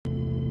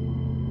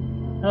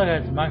Hello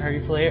guys,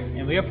 Minecraft here,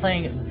 and we are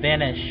playing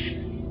Vanish.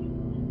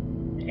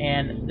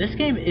 And this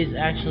game is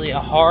actually a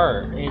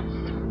horror.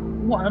 It's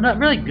not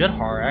really good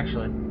horror,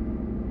 actually.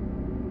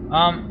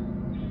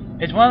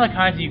 It's one of the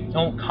kinds you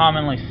don't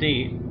commonly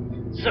see.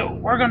 So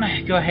we're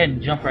gonna go ahead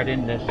and jump right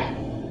into this,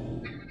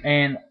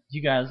 and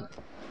you guys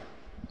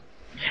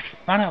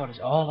find out what it's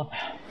all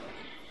about.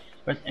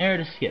 But it's error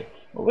to skip.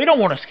 But we don't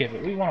want to skip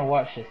it. We want to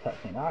watch this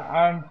cutscene.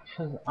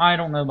 Cause I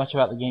don't know much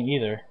about the game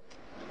either.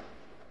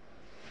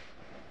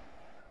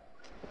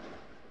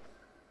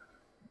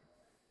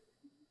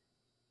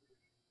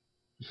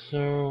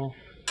 So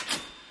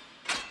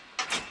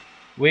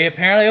we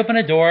apparently open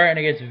a door and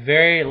it gets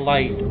very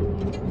light.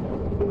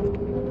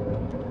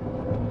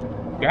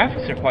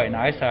 Graphics are quite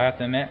nice, I have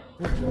to admit.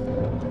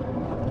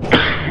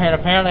 And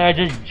apparently I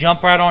just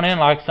jump right on in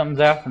like something's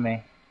after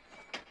me.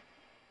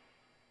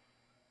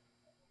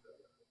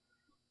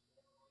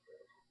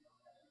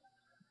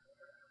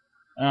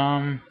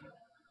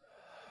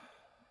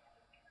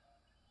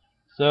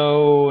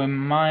 So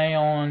am I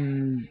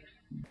on?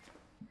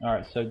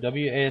 Alright, so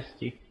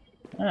WASD.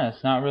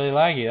 It's not really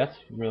laggy, that's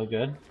real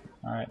good.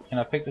 Alright, can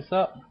I pick this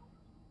up?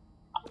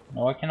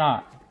 No, I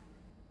cannot.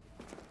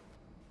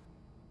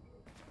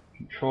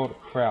 Control to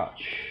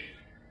crouch.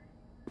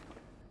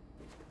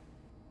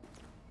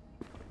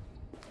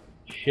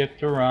 Shift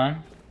to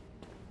run.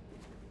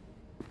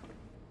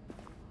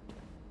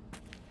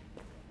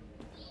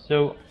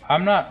 So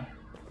I'm not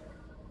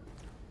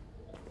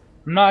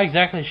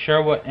exactly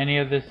sure what any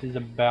of this is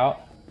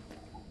about.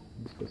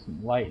 Let's get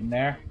some light in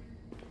there.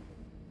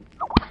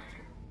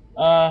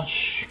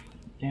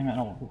 Damn it!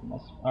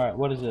 Alright,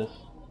 what is this?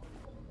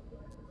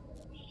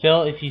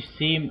 Phil, if you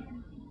see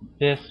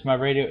this, my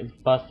radio is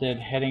busted.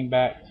 Heading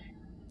back.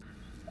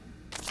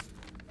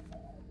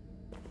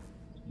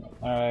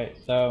 Alright,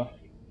 so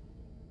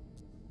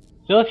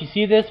Phil, if you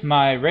see this,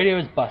 my radio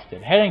is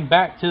busted. Heading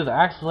back to the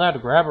access lab to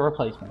grab a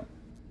replacement.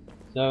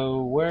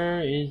 So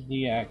where is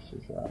the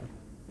access lab?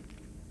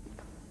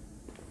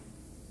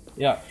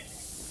 Yuck.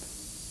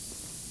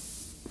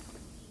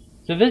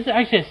 So this is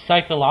actually a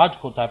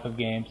psychological type of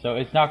game, so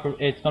it's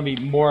gonna be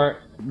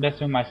more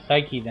messing with my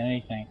psyche than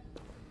anything.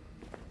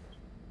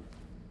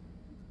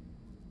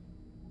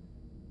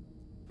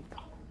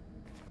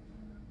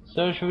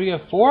 So should we go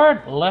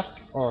forward,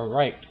 left, or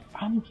right?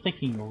 I'm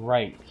thinking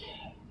right,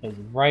 because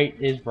right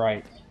is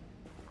right.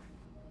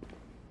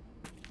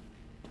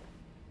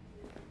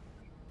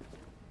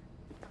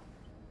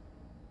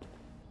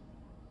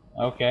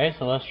 Okay,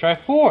 so let's try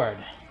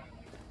forward.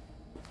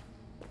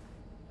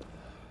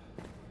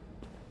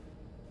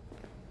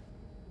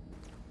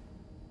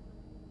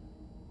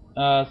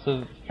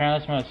 So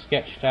apparently someone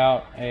sketched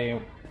out a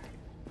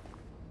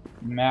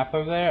map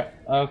over there.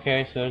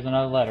 Okay, so there's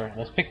another letter.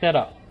 Let's pick that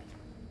up.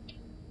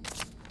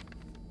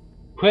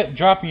 Quit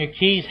dropping your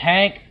keys,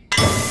 Hank.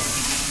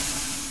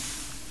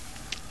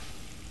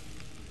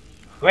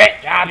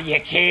 Quit dropping your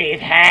keys,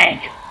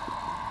 Hank.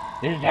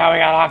 This is how we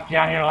got locked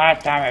down here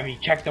last time. Have you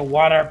checked the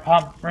water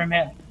pump for a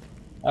minute?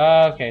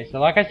 Okay, so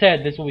like I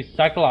said, this will be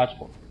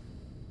psychological.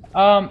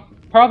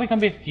 Probably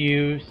gonna be a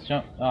few.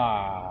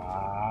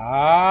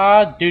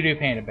 Doo-doo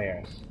panda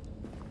bears.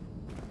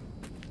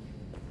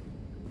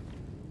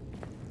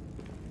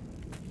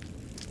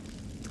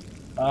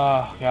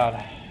 Oh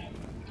God.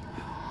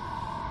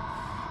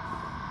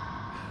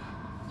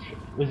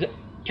 Was it?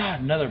 God,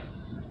 another.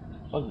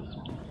 What was this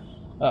one?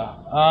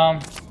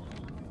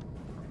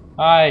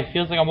 It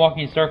feels like I'm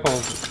walking in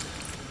circles.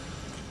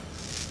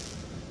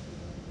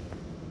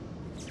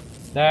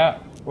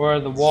 That, or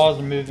the walls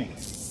are moving.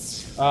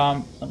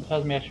 Something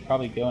tells me I should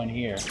probably go in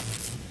here.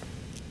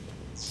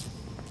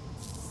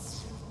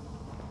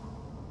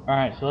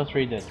 Alright, so let's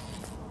read this.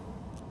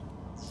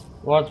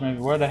 Walls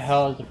moving. Where the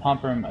hell is the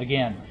pump room?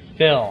 Again,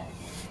 Phil.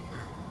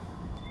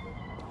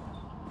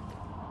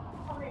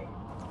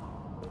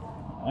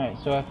 Alright,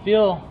 so I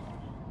feel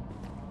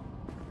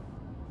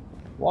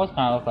walls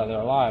kind of look like they're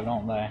alive,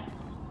 don't they?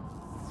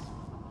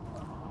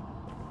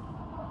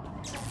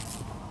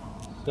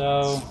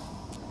 So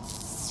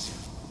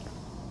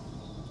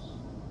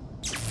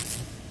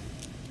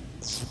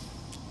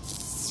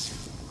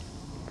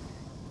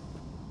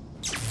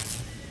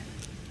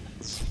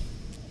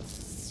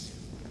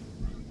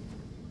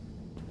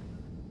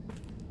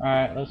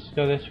alright, let's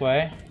go this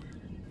way.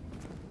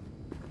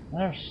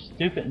 Another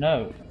stupid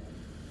note.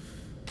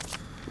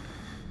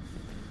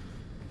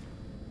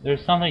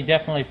 There's something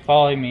definitely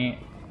following me.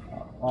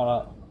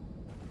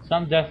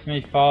 Something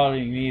definitely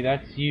following me.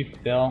 That's you,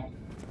 Phil.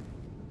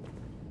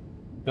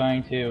 I'm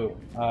going to.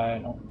 I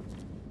don't.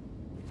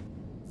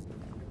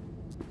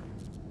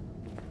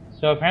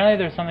 So apparently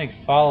there's something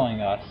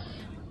following us.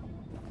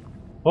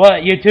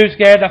 What? You too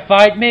scared to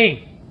fight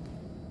me?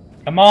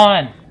 Come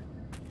on.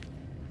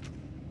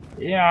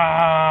 Yeah,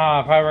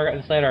 I'll probably work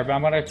out this later, but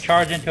I'm gonna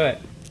charge into it.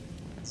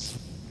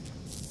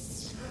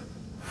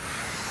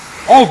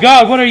 Oh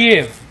God, what are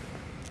you?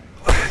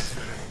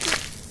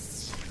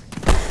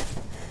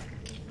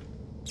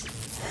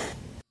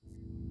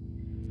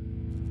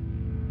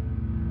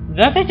 Did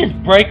that thing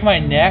just break my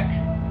neck?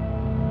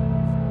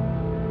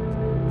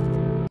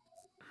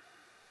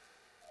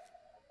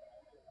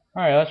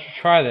 Alright, let's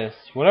try this.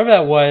 Whatever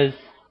that was,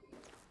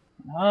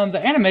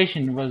 the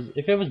animation was,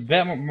 if it was a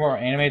bit more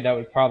animated, that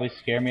would probably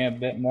scare me a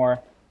bit more.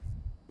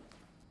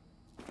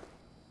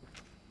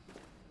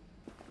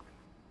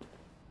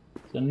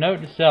 So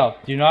note to self,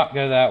 do not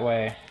go that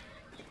way.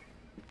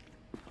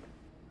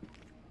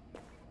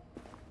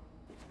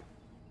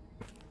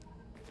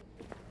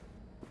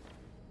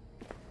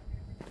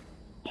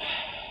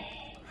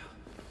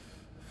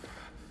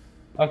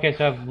 Okay,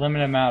 so I have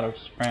limited amount of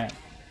sprint.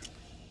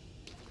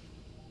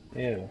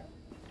 Ew.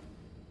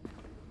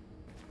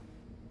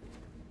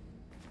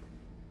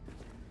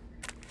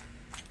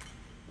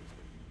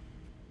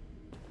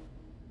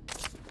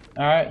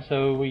 Alright,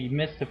 so we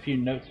missed a few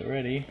notes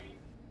already.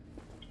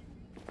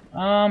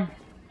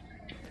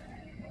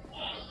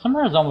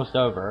 Summer is almost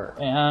over,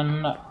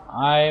 and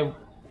I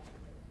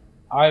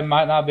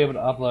might not be able to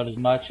upload as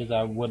much as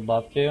I would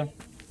love to.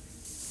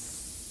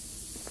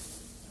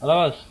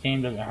 Although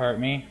Steam doesn't hurt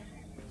me.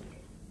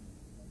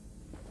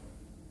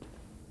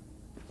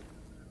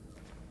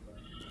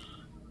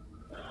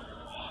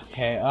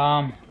 Okay,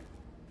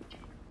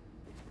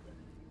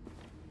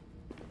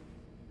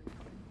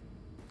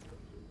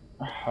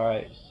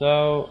 alright,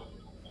 so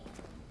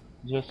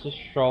just a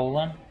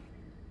strolling.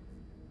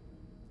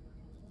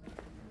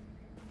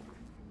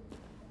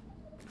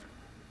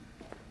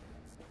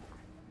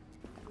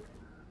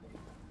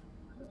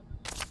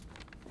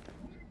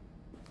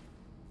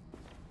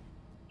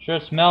 Sure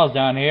smells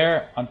down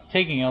here. I'm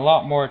taking a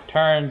lot more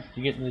turns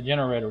to get to the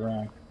generator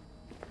room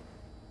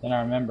than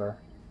I remember.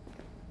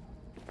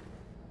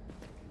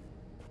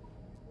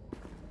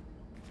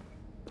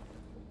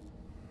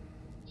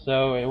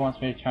 So it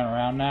wants me to turn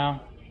around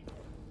now.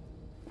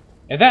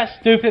 If that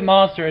stupid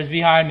monster is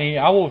behind me,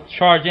 I will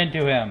charge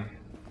into him.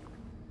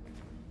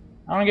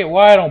 I don't get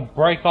why I don't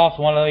break off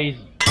one of these.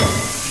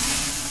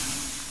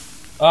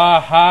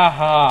 Ah ha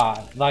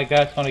ha. Like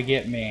that's gonna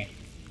get me.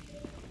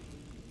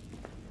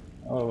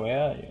 Oh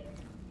yeah.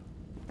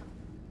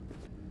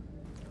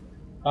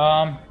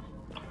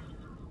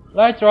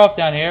 Lights are off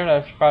down here.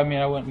 That probably mean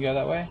I wouldn't go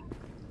that way.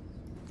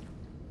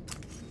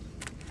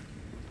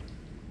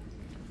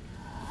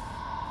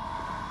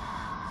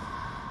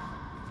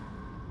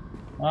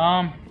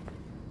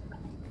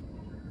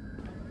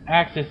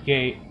 Access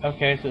gate.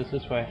 Okay, so it's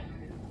this way.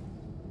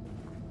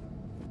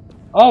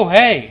 Oh,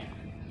 hey!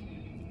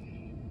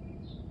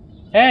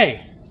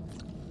 Hey!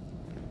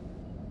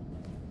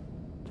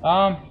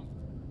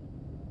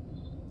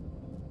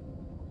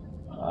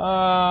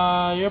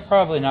 You're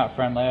probably not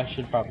friendly. I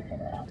should probably come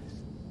around.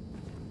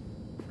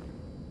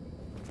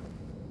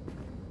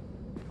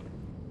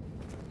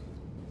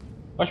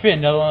 Must be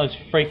another one of those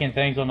freaking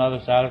things on the other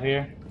side of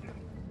here.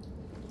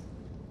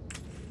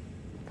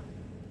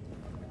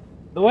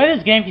 The way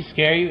this game can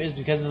scare you is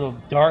because of the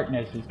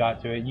darkness it's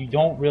got to it. You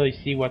don't really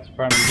see what's in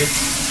front of you.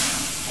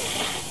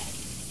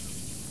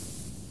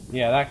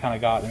 Yeah, that kind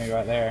of got me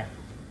right there.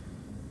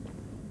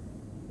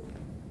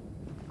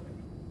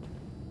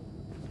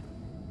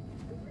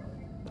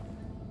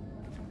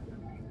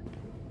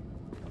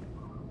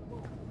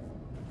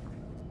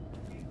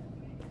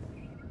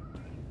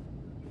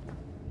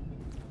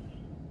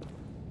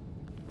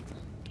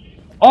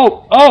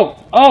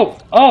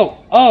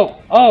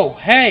 Oh,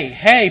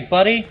 hey,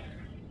 buddy.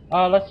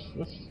 Let's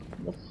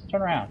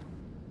turn around.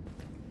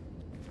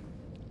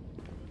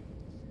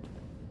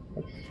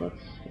 Let's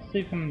see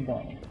if I'm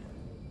going.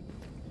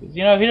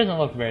 You know, he doesn't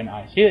look very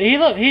nice.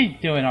 He's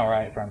doing all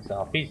right for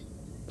himself.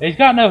 He's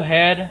got no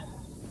head.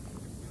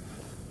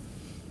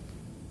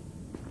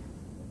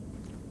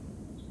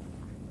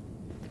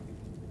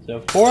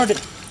 So forward.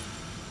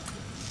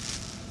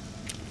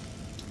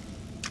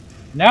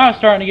 Now it's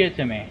starting to get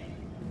to me.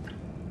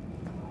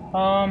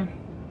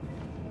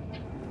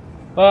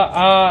 But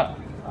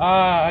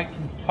I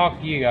can talk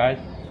to you guys.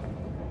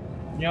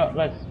 You know what,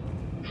 let's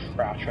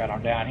crouch right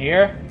on down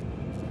here.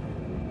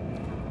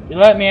 You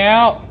let me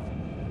out?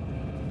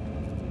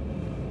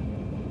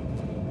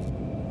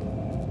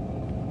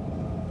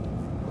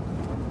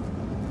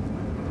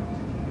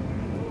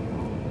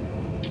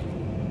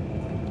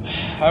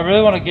 I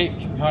really want to keep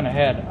going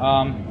ahead.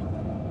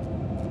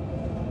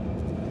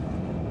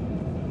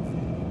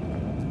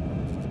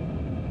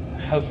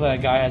 Hopefully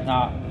that guy has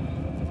not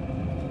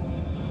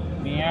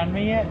beyond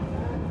me yet.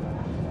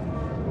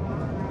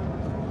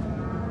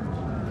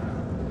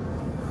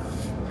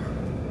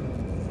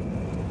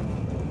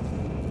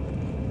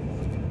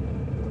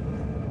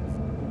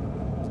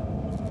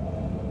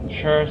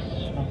 Sure,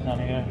 that's not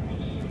here.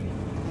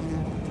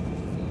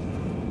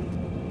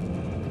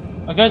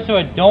 Okay, so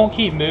I don't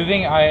keep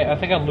moving. I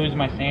think I'd lose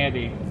my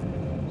sanity.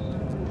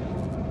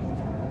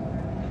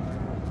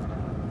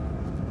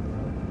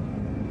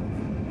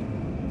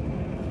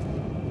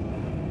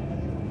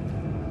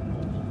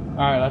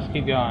 Alright, let's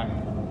keep going.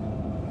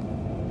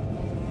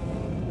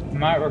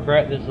 Might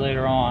regret this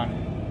later on.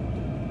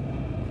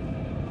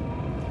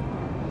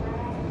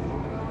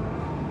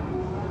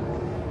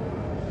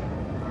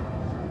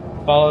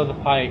 Follow the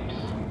pipes.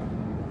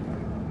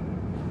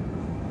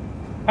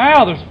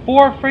 How? There's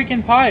 4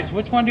 freaking pipes.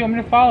 Which one do you want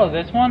me to follow?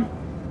 This one?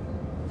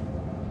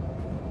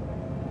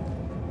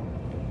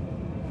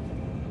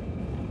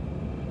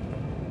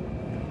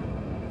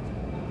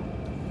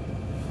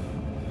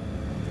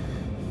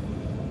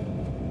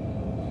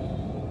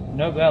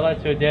 Nope, that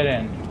led to a dead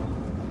end.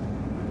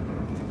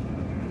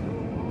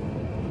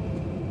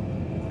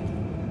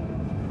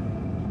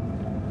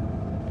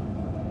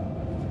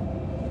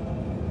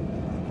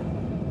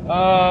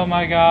 Oh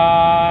my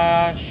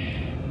gosh.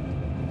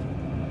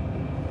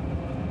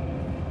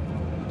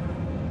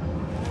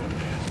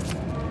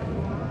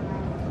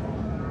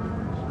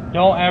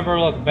 Don't ever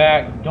look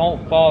back.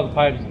 Don't follow the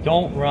pipes.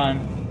 Don't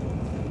run.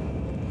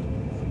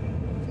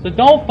 So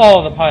don't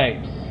follow the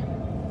pipes.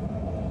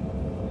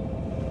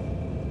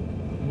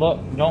 Look,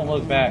 don't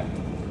look back.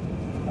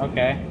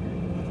 Okay.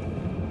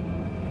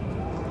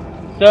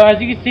 So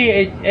as you can see,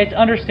 it's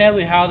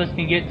understandably how this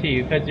can get to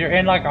you, because you're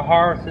in like a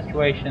horror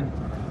situation.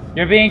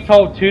 You're being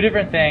told two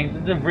different things.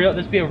 This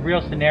would be a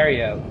real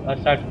scenario,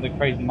 aside from the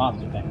crazy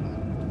monster things.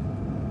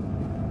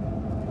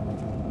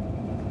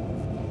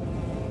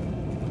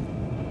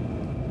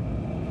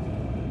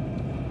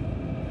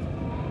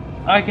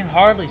 I can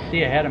hardly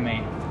see ahead of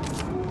me.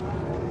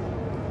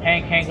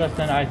 Hank,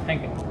 listen, I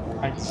think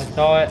I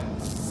saw it.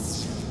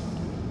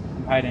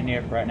 I'm hiding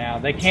here for right now.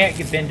 They can't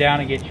bend down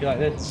and get you like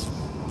this.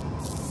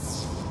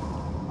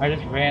 I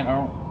just ran.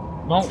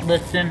 Don't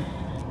listen.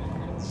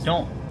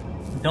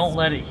 Don't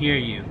let it hear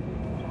you.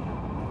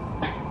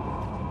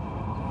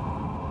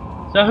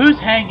 So who's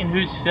Hank and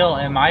who's Phil?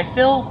 Am I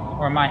Phil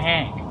or am I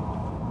Hank?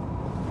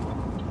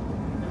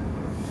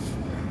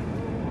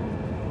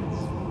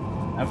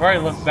 I've already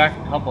looked back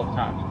a couple of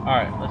times.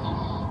 Alright, let's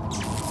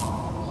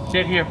just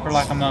sit here for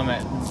like a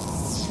moment.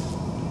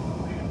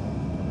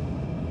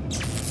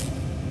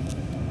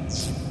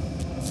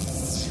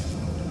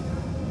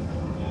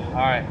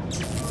 Alright.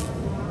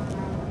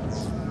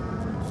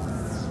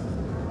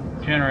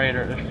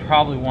 Generator. There's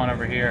probably one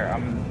over here.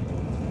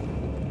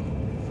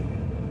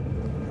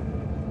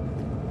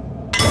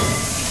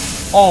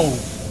 Oh,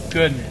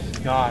 goodness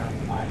God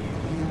almighty.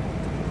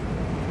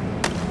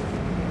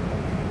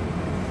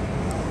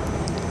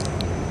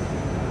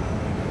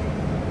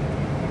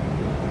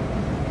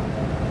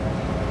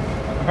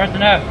 I'm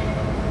pressing F.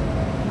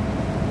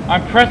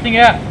 I'm pressing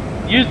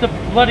F. Use the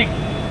bloody...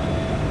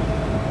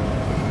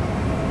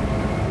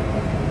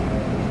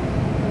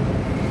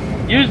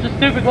 Use the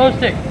stupid glow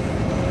stick.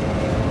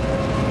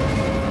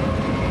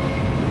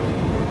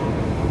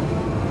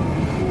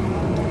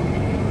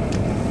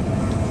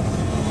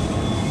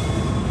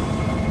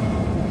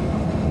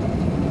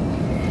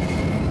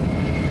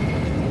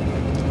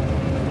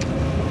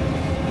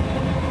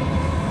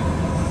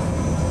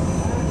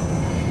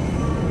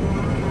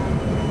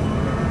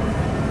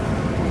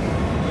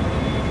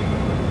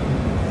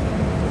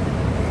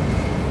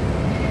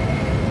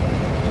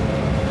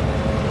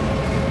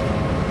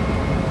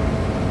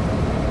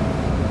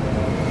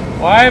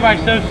 Why am I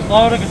so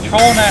slow to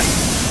control that?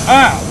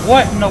 Ah,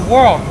 what in the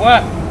world?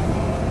 What?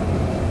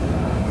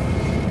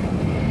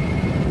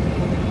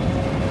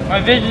 My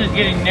vision is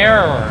getting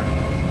narrower.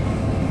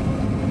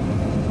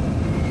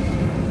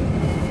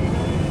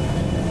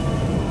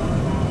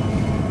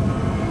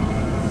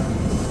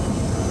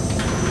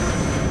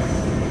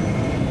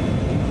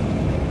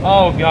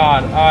 Oh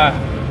God.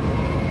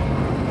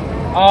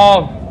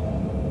 Oh.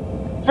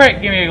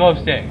 Frick, give me a glow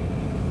stick.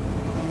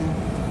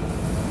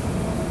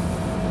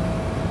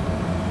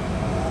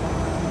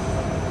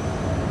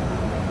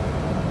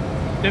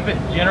 Stupid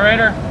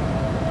generator.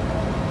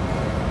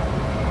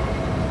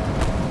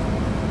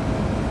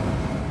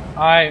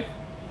 I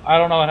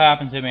don't know what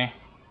happened to me.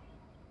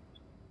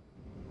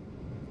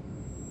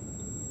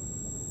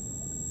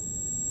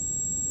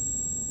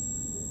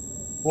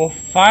 Well,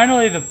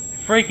 finally the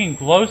freaking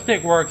glow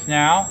stick works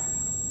now.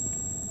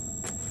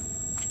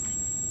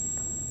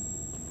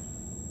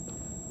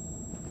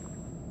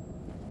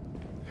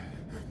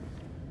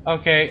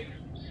 Okay,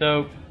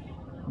 so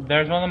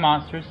there's one of the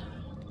monsters.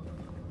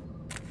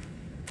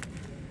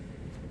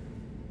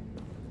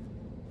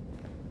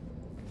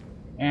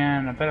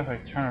 And I bet if I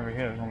turn over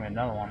here, there's gonna be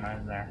another one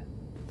right there.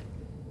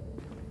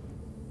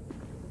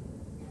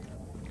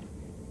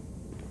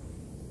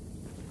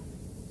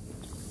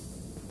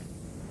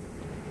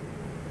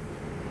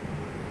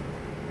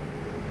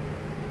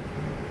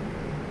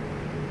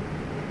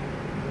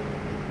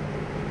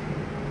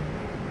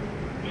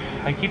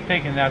 I keep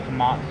thinking that's a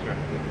monster.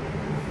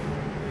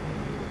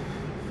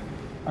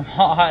 I'm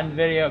hot and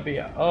video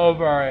be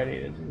over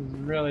already. This is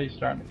really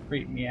starting to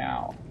creep me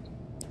out.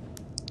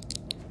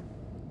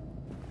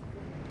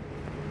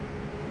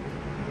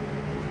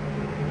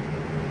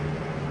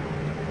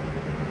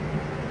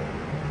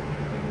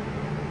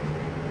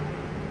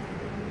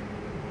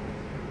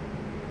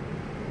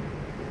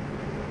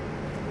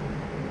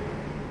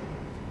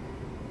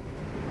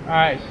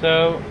 Alright,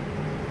 so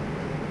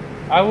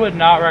I would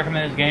not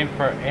recommend this game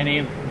for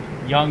any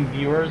young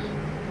viewers,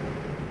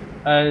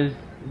 as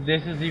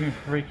this is even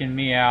freaking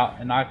me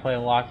out, and I play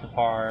lots of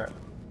horror.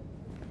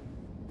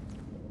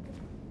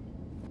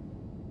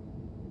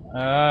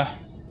 I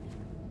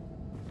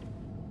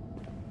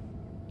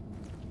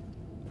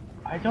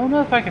don't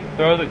know if I could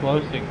throw the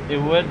glow stick.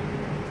 It would.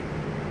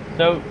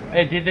 So,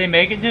 did they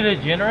make it to the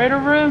generator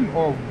room,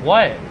 or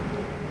what?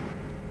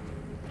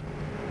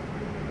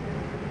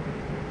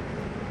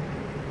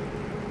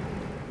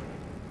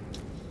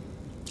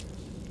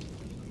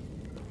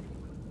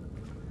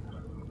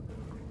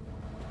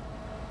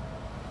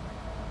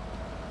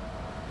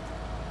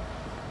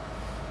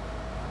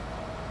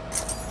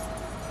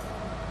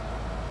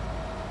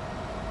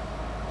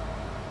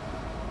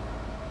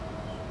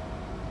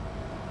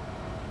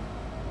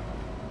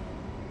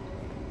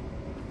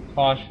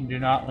 Caution, do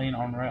not lean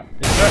on rail.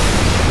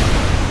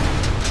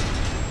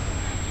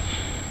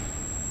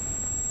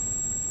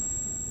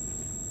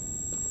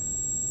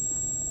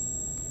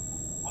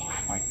 Oh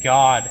my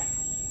god.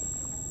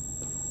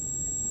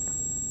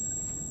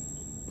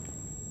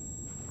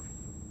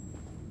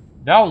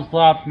 That was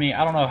loud for me.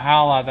 I don't know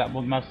how loud that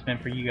must have been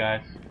for you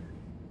guys.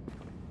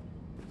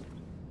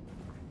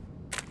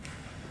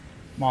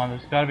 Come on,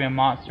 there's gotta be a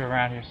monster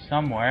around here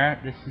somewhere.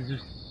 This is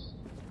just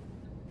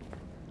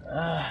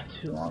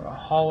too long a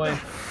hallway.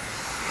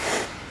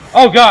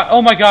 Oh god!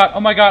 Oh my god! Oh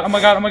my god! Oh my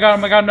god! Oh my god! Oh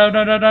my god! No!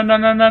 No! No! No! No!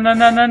 No!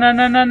 No! No! No! No!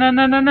 No! No!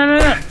 No! No! No! No!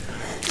 No!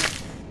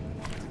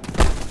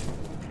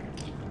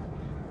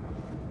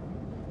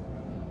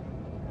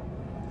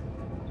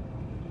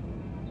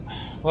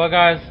 Well,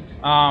 guys,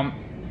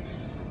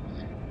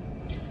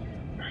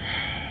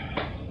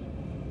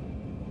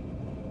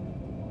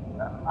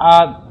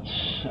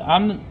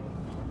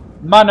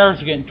 my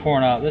nerves are getting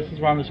torn up. This is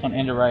where I'm just going to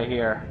end it right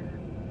here.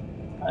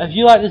 If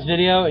you like this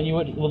video and you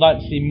would like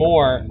to see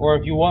more, or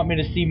if you want me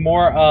to see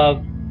more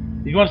of,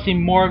 if you want to see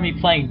more of me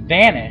playing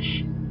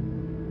Vanish,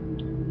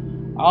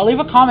 I'll leave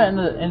a comment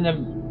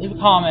leave a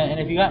comment, and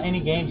if you got any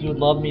games you would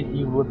like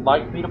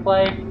me to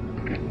play,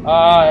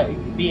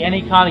 be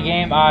any kind of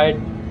game,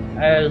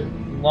 as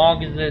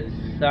long as it's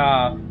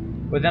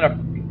within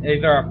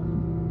either a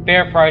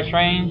fair price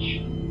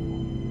range,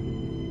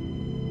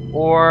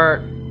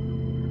 or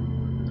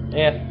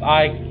if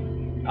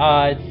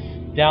it's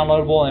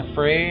downloadable and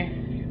free.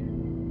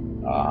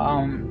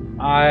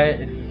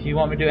 If you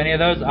want me to do any of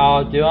those,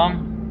 I'll do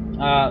them.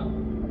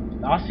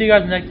 I'll see you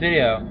guys in the next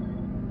video.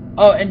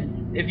 Oh,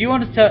 and if you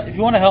want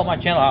to help my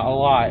channel out a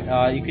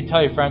lot, you can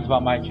tell your friends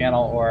about my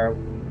channel, or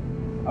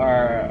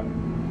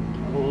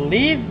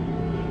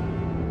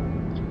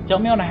tell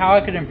me on how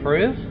I could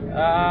improve.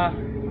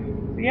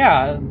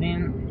 Yeah, I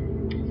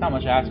mean, it's not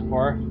much to ask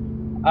for.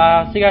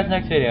 See you guys in the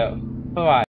next video. Bye bye.